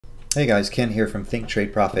Hey guys, Ken here from Think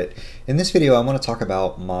Trade Profit. In this video I want to talk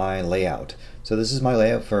about my layout. So this is my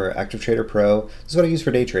layout for Active Trader Pro. This is what I use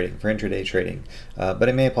for day trading, for intraday trading, but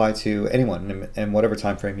it may apply to anyone in whatever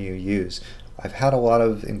time frame you use. I've had a lot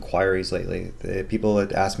of inquiries lately. People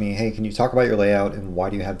had asked me, hey, can you talk about your layout and why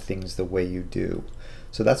do you have things the way you do?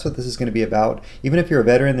 So that's what this is going to be about. Even if you're a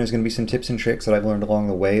veteran, there's going to be some tips and tricks that I've learned along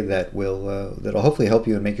the way that that'll hopefully help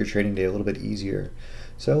you and make your trading day a little bit easier.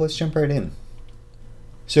 So let's jump right in.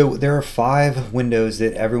 So there are 5 windows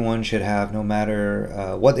that everyone should have no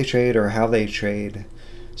matter what they trade or how they trade.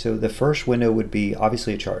 So the first window would be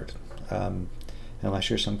obviously a chart. Unless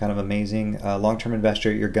you're some kind of amazing long-term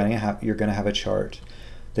investor, you're gonna have a chart.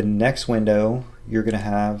 The next window you're gonna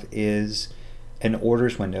have is an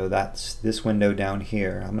orders window. That's this window down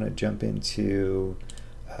here. I'm gonna jump into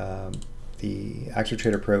the Active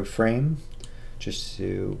Trader Pro frame, just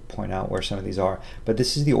to point out where some of these are. But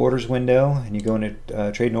this is the orders window, and you go into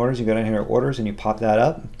trade and orders, you go down here to orders and you pop that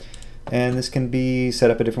up. And this can be set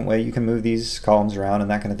up a different way. You can move these columns around and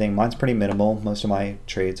that kind of thing. Mine's pretty minimal. Most of my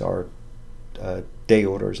trades are day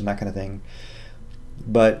orders and that kind of thing.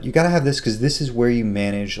 But you gotta have this because this is where you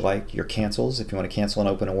manage like your cancels. If you want to cancel an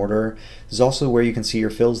open order, this is also where you can see your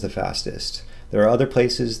fills the fastest. There are other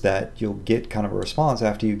places that you'll get kind of a response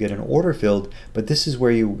after you get an order filled, but this is where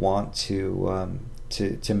you want to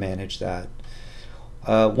manage that.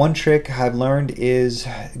 One trick I've learned is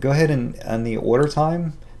go ahead and on the order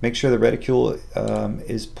time, make sure the reticule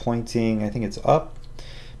is pointing, I think it's up.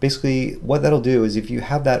 Basically, what that'll do is if you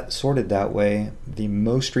have that sorted that way, the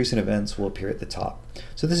most recent events will appear at the top.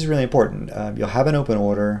 So this is really important. You'll have an open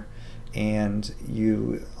order, and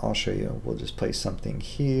I'll show you. We'll just place something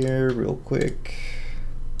here real quick.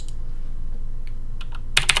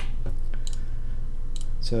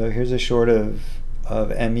 So here's a short of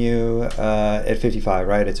MU at 55,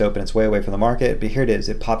 right? It's open, it's way away from the market, but here it is.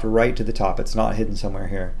 It popped right to the top. It's not hidden somewhere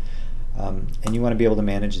here. And you want to be able to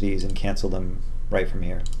manage these and cancel them right from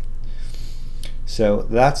here. So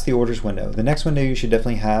that's the orders window. The next window you should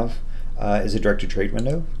definitely have is a directed trade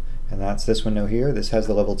window. And that's this window here. This has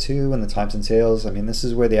the level 2 and the times and sales. I mean, this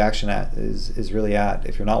is where the action is really at.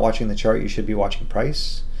 If you're not watching the chart, you should be watching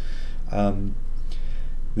price.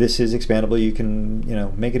 This is expandable. You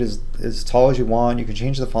can make it as tall as you want. You can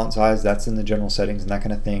change the font size. That's in the general settings and that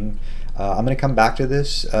kind of thing. I'm going to come back to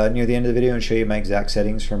this near the end of the video and show you my exact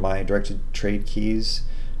settings for my directed trade keys.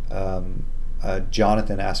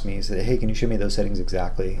 Jonathan asked me, he said, hey, can you show me those settings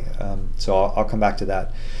exactly? So I'll come back to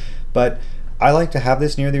that. But I like to have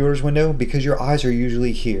this near the orders window because your eyes are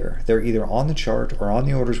usually here. They're either on the chart or on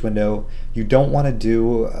the orders window. You don't want to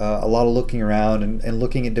do a lot of looking around and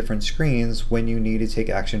looking at different screens when you need to take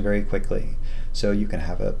action very quickly. So you can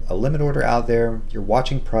have a limit order out there, you're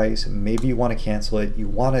watching price, maybe you want to cancel it, you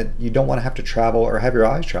don't want to have to travel or have your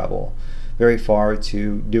eyes travel very far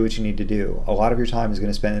to do what you need to do. A lot of your time is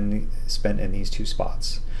going to spend in these 2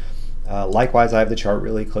 spots. Likewise, I have the chart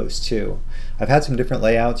really close too. I've had some different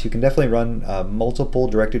layouts. You can definitely run multiple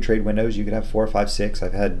directed trade windows. You can have 4, 5, 6. I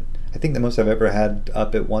think the most I've ever had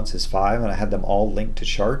up at once is 5, and I had them all linked to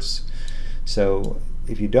charts. So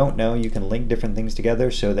if you don't know, you can link different things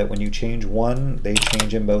together so that when you change one, they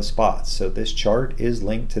change in both spots. So this chart is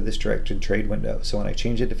linked to this directed trade window. So when I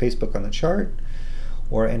change it to Facebook on the chart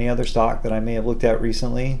or any other stock that I may have looked at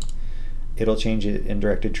recently, it'll change it in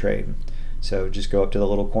directed trade. So just go up to the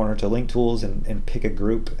little corner to link tools and pick a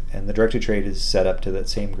group, and the directed trade is set up to that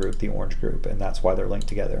same group, the orange group, and that's why they're linked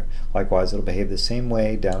together. Likewise, it'll behave the same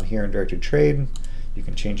way down here in directed trade. You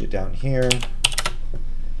can change it down here,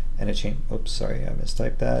 and oops, sorry, I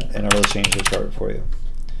mistyped that, and it'll change the chart for you.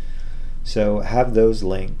 So have those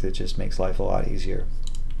linked. It just makes life a lot easier.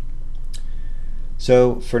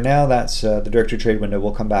 So for now, that's the directed trade window.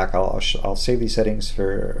 We'll come back. I'll save these settings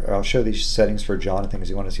I'll show these settings for Jonathan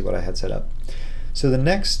because you want to see what I had set up. So the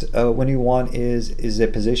next one you want is a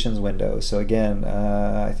positions window. So again,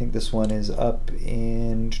 I think this one is up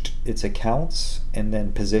in its accounts and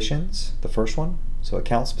then positions, the first one. So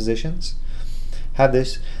accounts, positions. Have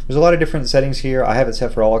this. There's a lot of different settings here. I have it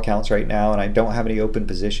set for all accounts right now, and I don't have any open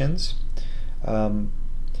positions.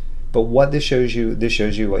 But what this shows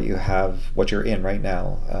you what you have, what you're in right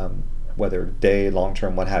now, whether day, long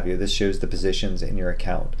term, what have you. This shows the positions in your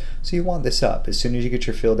account. So you want this up. As soon as you get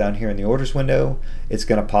your fill down here in the orders window, it's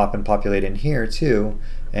going to pop and populate in here too,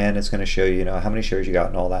 and it's going to show you, how many shares you got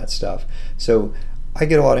and all that stuff. So I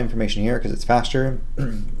get a lot of information here because it's faster.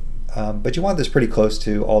 But you want this pretty close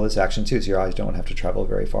to all this action too, so your eyes don't have to travel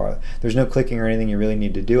very far. There's no clicking or anything you really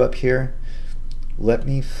need to do up here. Let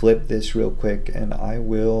me flip this real quick and I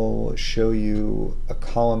will show you a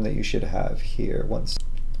column that you should have here.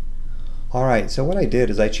 All right, so what I did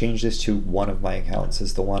is I changed this to one of my accounts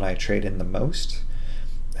as the one I trade in the most.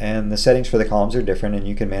 And the settings for the columns are different, and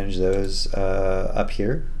you can manage those up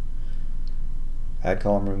here. Add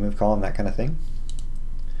column, remove column, that kind of thing.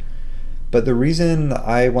 But the reason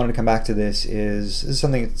I wanted to come back to this is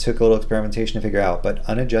something that took a little experimentation to figure out, but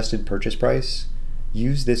unadjusted purchase price,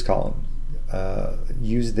 use this column.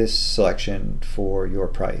 Use this selection for your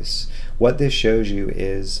price. What this shows you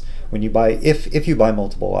is when you buy, if you buy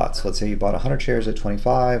multiple lots, let's say you bought 100 shares at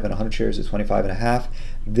 25 and 100 shares at 25 and a half,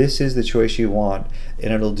 this is the choice you want,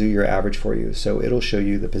 and it'll do your average for you. So it'll show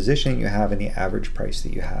you the position you have and the average price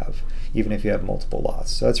that you have, even if you have multiple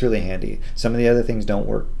lots. So that's really handy. Some of the other things don't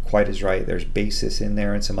work quite as right. There's basis in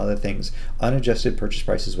there and some other things. Unadjusted purchase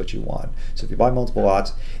price is what you want. So if you buy multiple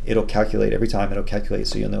lots, it'll calculate every time. It'll calculate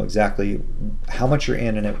so you'll know exactly how much you're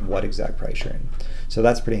in and at what exact price you're in. So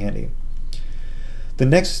that's pretty handy. The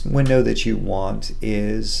next window that you want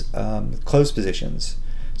is closed positions.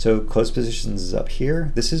 So closed positions is up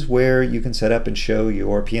here. This is where you can set up and show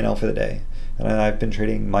your P&L for the day. And I've been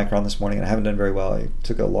trading Micron this morning and I haven't done very well. I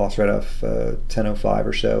took a loss right off 10.05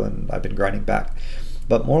 or so, and I've been grinding back.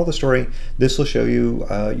 But moral of the story, this will show you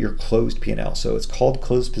your closed P&L. So it's called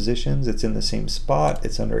closed positions. It's in the same spot.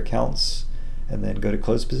 It's under accounts, and then go to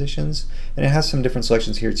closed positions. And it has some different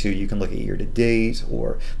selections here too. You can look at year to date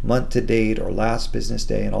or month to date or last business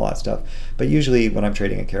day and all that stuff. But usually when I'm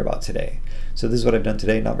trading, I care about today. So this is what I've done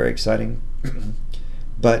today. Not very exciting,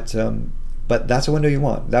 but that's a window you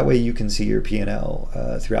want. That way you can see your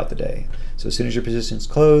P&L throughout the day. So as soon as your positions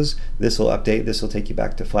close, this will update. This will take you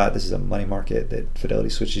back to flat. This is a money market that Fidelity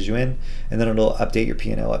switches you in, and then it'll update your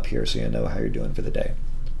P&L up here so you'll know how you're doing for the day.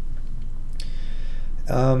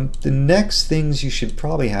 The next things you should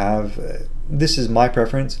probably have, this is my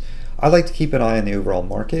preference. I like to keep an eye on the overall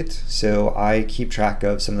market. So I keep track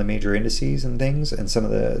of some of the major indices and things and some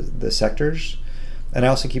of the sectors. And I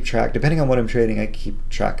also keep track, depending on what I'm trading, I keep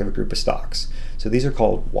track of a group of stocks. So these are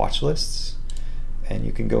called watch lists. And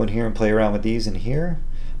you can go in here and play around with these in here.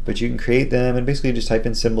 But you can create them and basically just type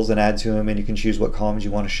in symbols and add to them, and you can choose what columns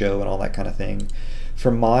you want to show and all that kind of thing.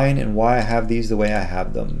 For mine and why I have these the way I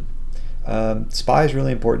have them, SPY is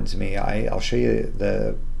really important to me. I'll show you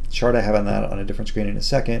the chart I have on that on a different screen in a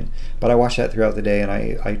second, but I watch that throughout the day, and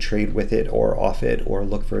I trade with it or off it or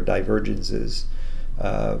look for divergences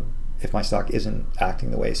if my stock isn't acting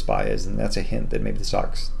the way SPY is, and that's a hint that maybe the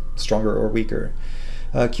stock's stronger or weaker.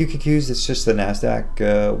 QQQs, it's just the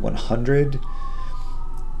NASDAQ 100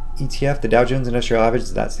 ETF, the Dow Jones Industrial Average,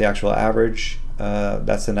 that's the actual average.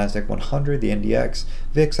 That's the NASDAQ 100, the NDX.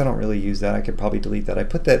 VIX, I don't really use that. I could probably delete that. I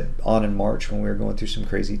put that on in March when we were going through some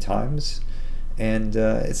crazy times, and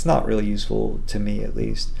it's not really useful to me, at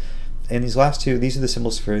least. And these last two, these are the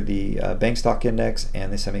symbols for the bank stock index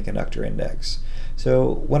and the semiconductor index.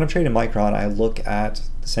 So when I'm trading Micron, I look at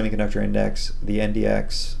the semiconductor index, the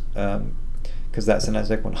NDX, because that's the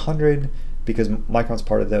NASDAQ 100, because Micron's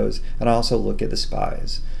part of those, and I also look at the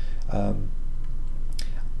SPYs.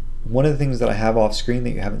 One of the things that I have off screen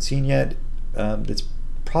that you haven't seen yet, that's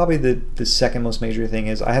probably the second most major thing,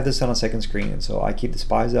 is I have this on a second screen. So I keep the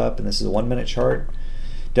SPYs up, and this is a 1 minute chart.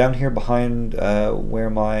 Down here behind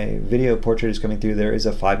where my video portrait is coming through, there is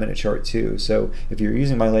a 5 minute chart too. So if you're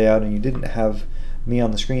using my layout and you didn't have me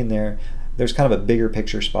on the screen there, there's kind of a bigger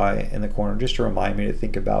picture SPY in the corner, just to remind me to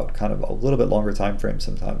think about kind of a little bit longer time frame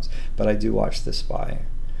sometimes. But I do watch the SPY.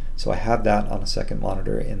 So I have that on a second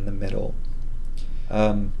monitor in the middle.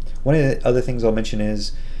 One of the other things I'll mention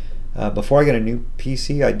is before I got a new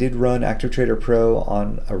PC, I did run Active Trader Pro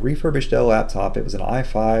on a refurbished Dell laptop. It was an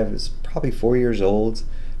i5, it was probably 4 years old,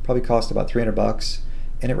 probably cost about 300 bucks,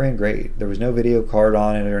 and it ran great. There was no video card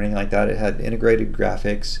on it or anything like that. It had integrated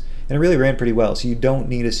graphics, and it really ran pretty well. So you don't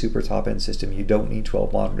need a super top-end system. You don't need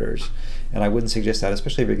 12 monitors, and I wouldn't suggest that,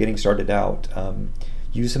 especially if you're getting started out.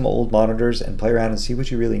 Use some old monitors and play around and see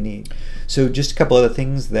what you really need. So just a couple other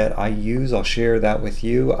things that I use, I'll share that with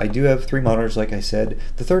you. I do have 3 monitors, like I said.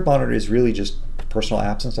 The third monitor is really just personal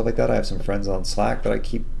apps and stuff like that. I have some friends on Slack that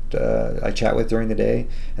I chat with during the day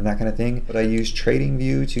and that kind of thing. But I use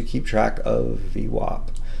TradingView to keep track of VWAP.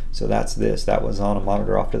 So that's this. That was on a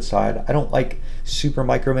monitor off to the side. I don't like super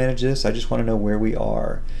micromanage this. I just want to know where we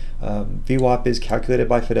are. VWAP is calculated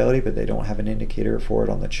by Fidelity, but they don't have an indicator for it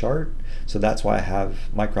on the chart. So that's why I have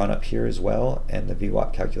Micron up here as well, and the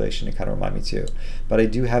VWAP calculation to kind of remind me too. But I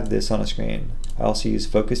do have this on a screen. I also use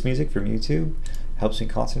focus music from YouTube. Helps me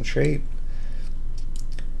concentrate.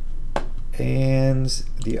 And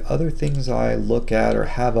the other things I look at or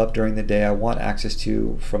have up during the day I want access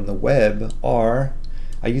to from the web are,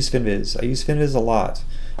 I use Finviz. I use Finviz a lot.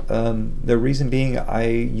 The reason being, I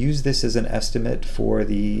use this as an estimate for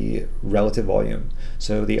the relative volume,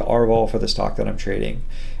 so the R-vol for the stock that I'm trading.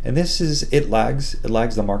 And this is, it lags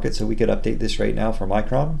the market, so we could update this right now for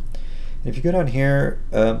Micron. And if you go down here,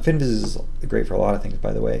 Finviz is great for a lot of things,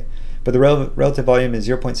 by the way, but the relative volume is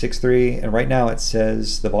 0.63, and right now it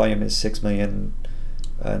says the volume is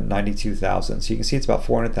 6,092,000. So you can see it's about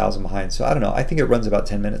 400,000 behind. So I don't know, I think it runs about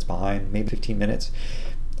 10 minutes behind, maybe 15 minutes.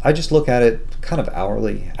 I just look at it kind of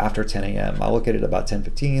hourly after 10 a.m. I look at it about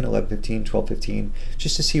 10:15, 11:15, 12:15,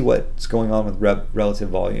 just to see what's going on with relative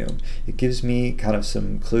volume. It gives me kind of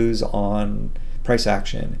some clues on price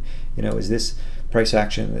action. You know, is this price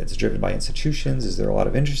action that's driven by institutions? Is there a lot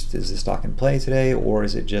of interest? Is the stock in play today? Or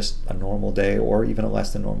is it just a normal day or even a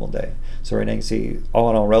less than normal day? So right now you can see all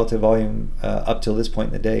in all relative volume up till this point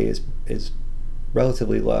in the day is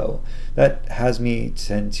relatively low. That has me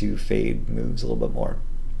tend to fade moves a little bit more.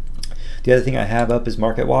 The other thing I have up is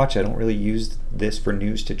Market Watch. I don't really use this for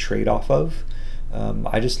news to trade off of.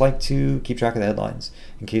 I just like to keep track of the headlines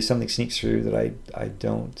in case something sneaks through that I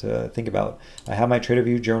don't think about. I have my Trader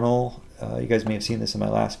View journal. You guys may have seen this in my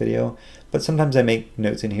last video, but sometimes I make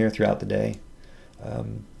notes in here throughout the day.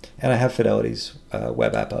 And I have Fidelity's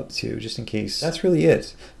web app up too, just in case. That's really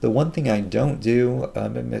it. The one thing I don't do,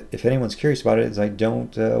 if anyone's curious about it, is I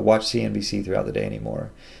don't watch CNBC throughout the day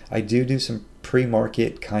anymore. I do some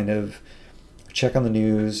pre-market kind of check on the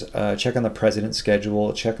news, check on the president's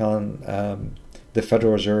schedule, check on the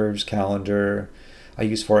Federal Reserve's calendar. I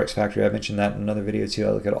use Forex Factory. I mentioned that in another video too.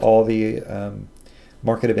 I look at all the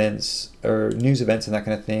market events or news events and that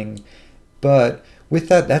kind of thing. But with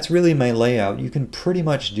that, that's really my layout. You can pretty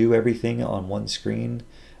much do everything on one screen.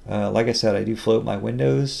 Like I said, I do float my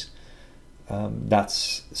windows.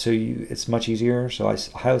 It's much easier. So I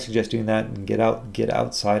highly suggest doing that and get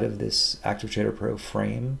outside of this Active Trader Pro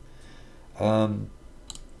frame.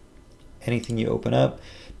 Anything you open up,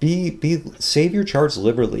 save your charts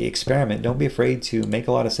liberally. Experiment. Don't be afraid to make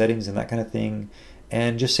a lot of settings and that kind of thing,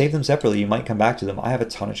 and just save them separately. You might come back to them. I have a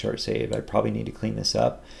ton of charts saved. I probably need to clean this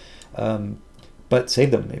up. But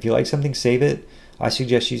save them. If you like something, save it. I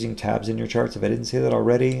suggest using tabs in your charts. If I didn't say that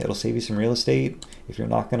already, it'll save you some real estate. If you're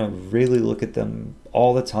not going to really look at them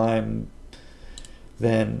all the time,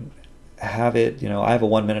 then have it, I have a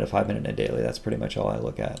 1 minute, a 5 minute, and a daily. That's pretty much all I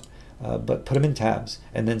look at. But put them in tabs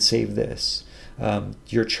and then save this.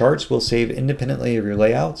 Your charts will save independently of your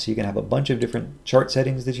layout, so you can have a bunch of different chart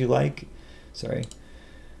settings that you like.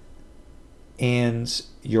 And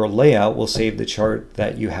your layout will save the chart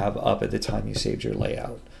that you have up at the time you saved your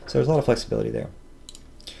layout. So there's a lot of flexibility there.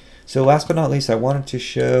 So last but not least, I wanted to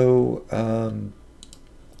show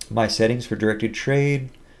my settings for directed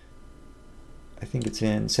trade. I think it's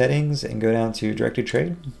in settings, and go down to directed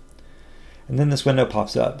trade. And then this window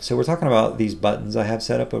pops up. So we're talking about these buttons I have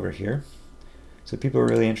set up over here. So people are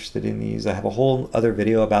really interested in these. I have a whole other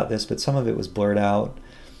video about this, but some of it was blurred out.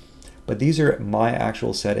 But these are my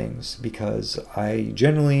actual settings, because I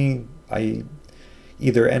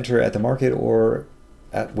either enter at the market or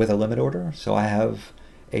with a limit order. So I have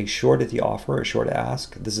a short at the offer, a short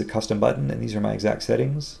ask. This is a custom button, and these are my exact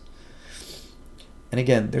settings. And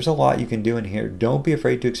again, there's a lot you can do in here. Don't be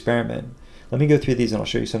afraid to experiment. Let me go through these and I'll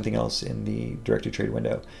show you something else in the directed trade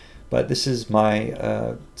window. But this is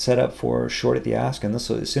my setup for short at the ask, and this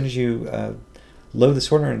will, as soon as you load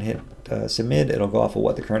this order and hit submit, it'll go off of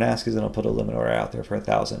what the current ask is, and I'll put a limit order out there for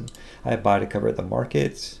 1,000. I have buy to cover at the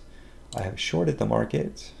market. I have short at the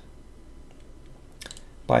market.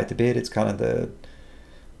 Buy at the bid, it's kind of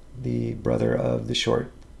the brother of the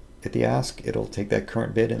short at the ask. It'll take that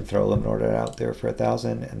current bid and throw a limit order out there for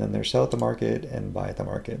 1,000, and then there's sell at the market and buy at the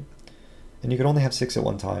market. And you can only have 6 at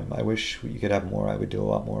one time. I wish you could have more. I would do a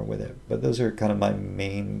lot more with it. But those are kind of my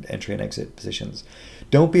main entry and exit positions.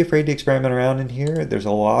 Don't be afraid to experiment around in here. There's a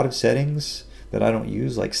lot of settings that I don't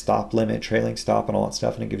use, like stop limit, trailing stop, and all that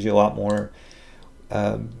stuff. And it gives you a lot more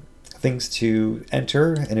things to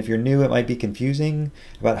enter. And if you're new, it might be confusing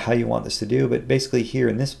about how you want this to do. But basically here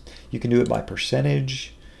in this, you can do it by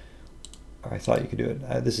percentage. Or I thought you could do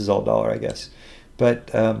it. This is all dollar, I guess.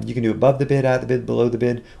 But you can do above the bid, at the bid, below the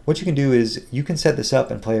bid. What you can do is you can set this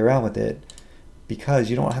up and play around with it, because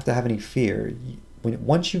you don't have to have any fear.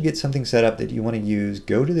 Once you get something set up that you want to use,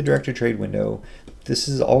 go to the directed trade window. This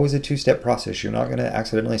is always a two-step process. You're not going to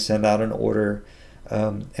accidentally send out an order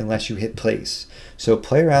unless you hit place. So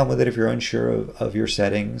play around with it if you're unsure of your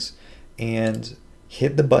settings, and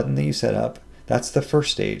hit the button that you set up. That's the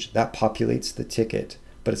first stage. That populates the ticket,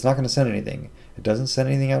 but it's not going to send anything. It doesn't send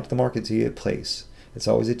anything out to the market till you hit place. It's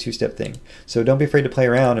always a two-step thing. So don't be afraid to play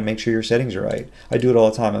around and make sure your settings are right. I do it all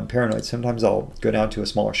the time. I'm paranoid. Sometimes I'll go down to a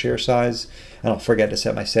smaller share size and I'll forget to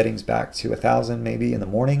set my settings back to 1,000 maybe in the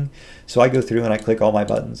morning. So I go through and I click all my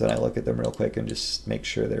buttons and I look at them real quick and just make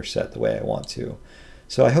sure they're set the way I want to.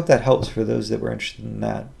 So I hope that helps for those that were interested in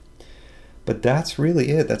that. But that's really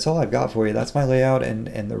it. That's all I've got for you. That's my layout and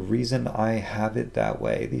the reason I have it that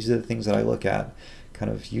way. These are the things that I look at.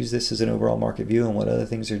 Kind of use this as an overall market view and what other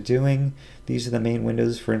things are doing. These are the main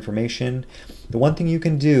windows for information. The one thing you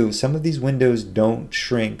can do, some of these windows don't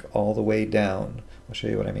shrink all the way down. I'll show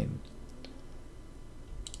you what I mean.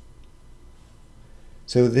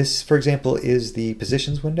 So this, for example, is the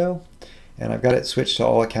positions window, and I've got it switched to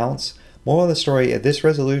all accounts. Moral of the story, at this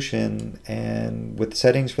resolution and with the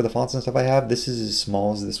settings for the fonts and stuff I have, this is as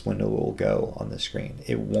small as this window will go on the screen.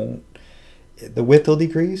 It won't, the width will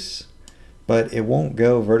decrease, but it won't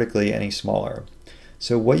go vertically any smaller.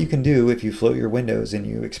 So what you can do if you float your windows and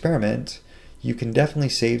you experiment, you can definitely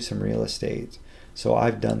save some real estate. So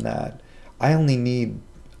I've done that. I only need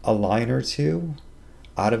a line or two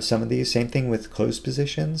out of some of these. Same thing with closed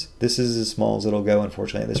positions. This is as small as it'll go,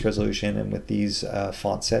 unfortunately, at this resolution and with these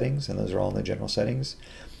font settings, and those are all in the general settings.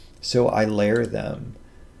 So I layer them.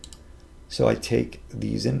 So I take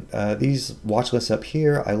these watch lists up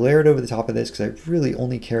here, I layer it over the top of this because I really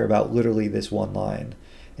only care about literally this one line.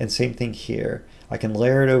 And same thing here. I can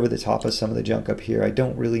layer it over the top of some of the junk up here. I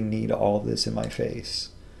don't really need all of this in my face.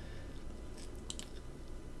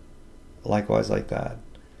 Likewise like that.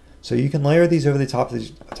 So you can layer these over the top of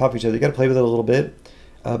each other. You got to play with it a little bit,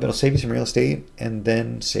 but it'll save you some real estate and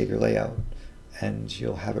then save your layout. And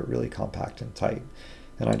you'll have it really compact and tight.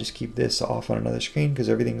 And I just keep this off on another screen because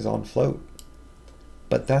everything's on float.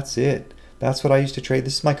 But that's it. That's what I used to trade.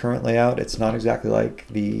 This is my current layout. It's not exactly like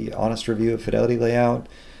the honest review of Fidelity layout.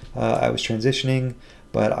 I was transitioning,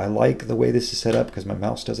 but I like the way this is set up because my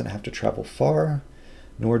mouse doesn't have to travel far,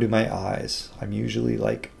 nor do my eyes. I'm usually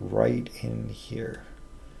like right in here.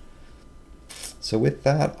 So with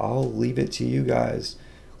that, I'll leave it to you guys.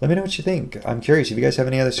 Let me know what you think. I'm curious. If you guys have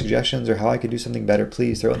any other suggestions or how I could do something better,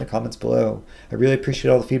 please throw it in the comments below. I really appreciate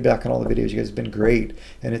all the feedback on all the videos. You guys have been great,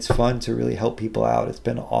 and it's fun to really help people out. It's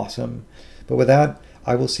been awesome. But with that,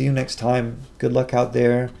 I will see you next time. Good luck out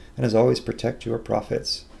there, and as always, protect your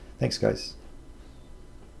profits. Thanks, guys.